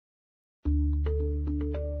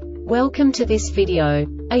Welcome to this video.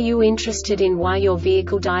 Are you interested in why your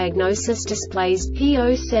vehicle diagnosis displays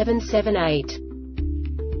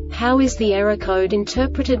P0778? How is the error code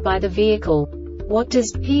interpreted by the vehicle? What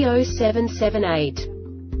does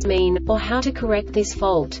P0778 mean, or how to correct this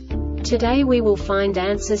fault? Today we will find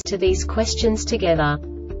answers to these questions together.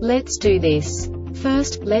 Let's do this.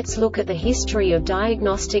 First, let's look at the history of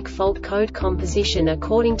diagnostic fault code composition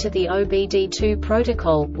according to the OBD2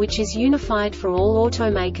 protocol, which is unified for all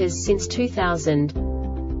automakers since 2000.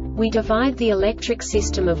 We divide the electric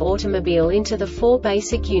system of automobile into the four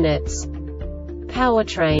basic units: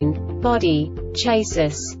 powertrain, body,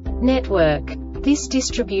 chassis, network. This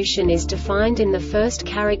distribution is defined in the first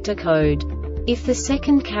character code. If the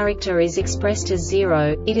second character is expressed as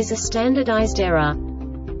 0, it is a standardized error.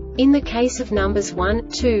 In the case of numbers 1,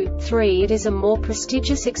 2, 3, it is a more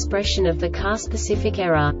prestigious expression of the car-specific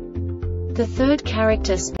error. The third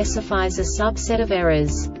character specifies a subset of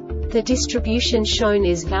errors. The distribution shown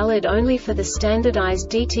is valid only for the standardized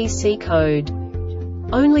DTC code.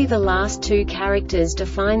 Only the last two characters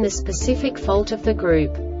define the specific fault of the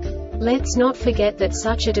group. Let's not forget that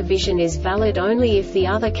such a division is valid only if the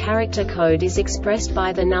other character code is expressed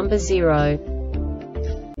by the number 0.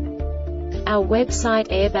 Our website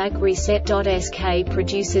airbagreset.sk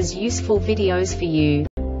produces useful videos for you.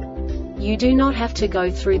 You do not have to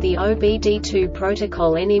go through the OBD2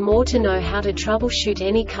 protocol anymore to know how to troubleshoot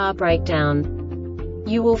any car breakdown.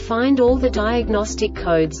 You will find all the diagnostic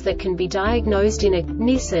codes that can be diagnosed in a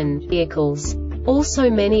Nissan vehicles. Also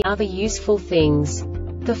many other useful things.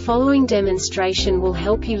 The following demonstration will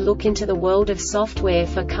help you look into the world of software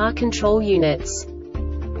for car control units.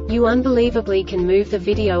 You unbelievably can move the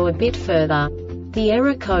video a bit further. The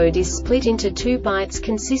error code is split into 2 bytes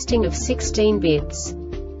consisting of 16 bits.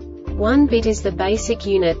 1 bit is the basic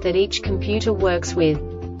unit that each computer works with.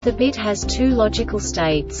 The bit has 2 logical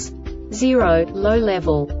states: 0, low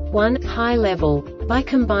level, 1, high level. By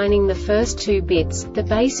combining the first 2 bits, the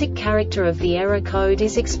basic character of the error code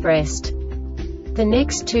is expressed. The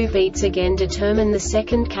next 2 beats again determine the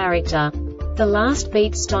second character. The last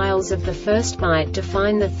beat styles of the first byte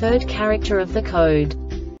define the third character of the code.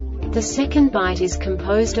 The second byte is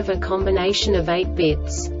composed of a combination of 8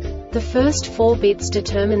 bits. The first 4 bits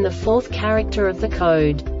determine the fourth character of the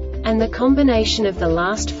code. And the combination of the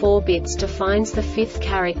last 4 bits defines the fifth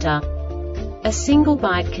character. A single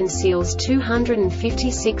byte conceals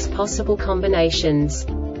 256 possible combinations.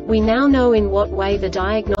 We now know in what way the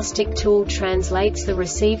diagnostic tool translates the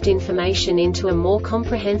received information into a more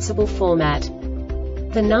comprehensible format.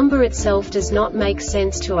 The number itself does not make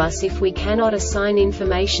sense to us if we cannot assign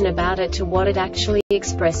information about it to what it actually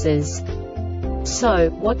expresses. So,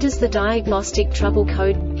 what does the diagnostic trouble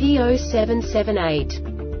code P0778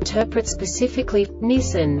 interpret specifically for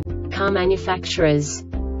Nissan car manufacturers?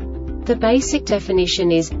 The basic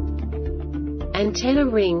definition is antenna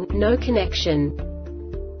ring, no connection.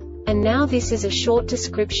 And now this is a short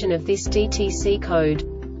description of this DTC code.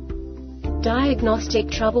 Diagnostic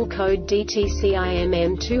Trouble Code DTC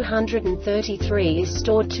IMM-233 is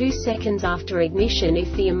stored 2 seconds after ignition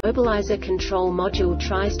if the immobilizer control module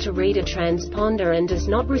tries to read a transponder and does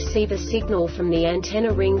not receive a signal from the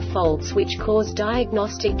antenna ring. Faults which cause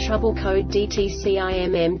Diagnostic Trouble Code DTC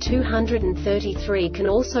IMM-233 can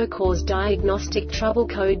also cause Diagnostic Trouble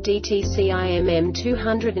Code DTC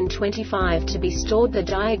IMM-225 to be stored. The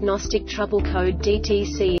Diagnostic Trouble Code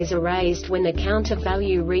DTC is erased when the counter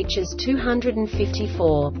value reaches 254.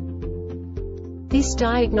 This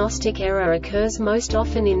diagnostic error occurs most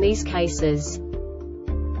often in these cases: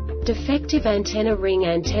 defective antenna ring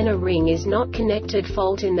is not connected,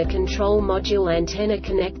 fault in the control module antenna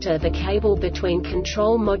connector, the cable between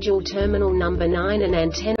control module terminal number 9 and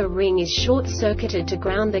antenna ring is short-circuited to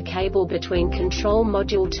ground, the cable between control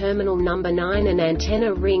module terminal number 9 and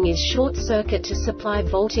antenna ring is short-circuit to supply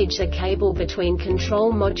voltage, the cable between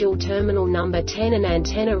control module terminal number 10 and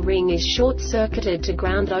antenna ring is short-circuited to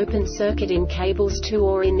ground, open circuit in cables 2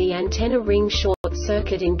 or in the antenna ring,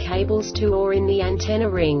 short-circuit in cables 2 or in the antenna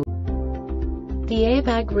ring. The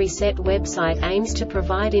Airbag Reset website aims to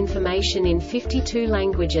provide information in 52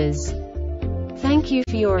 languages. Thank you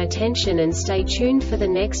for your attention and stay tuned for the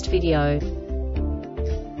next video.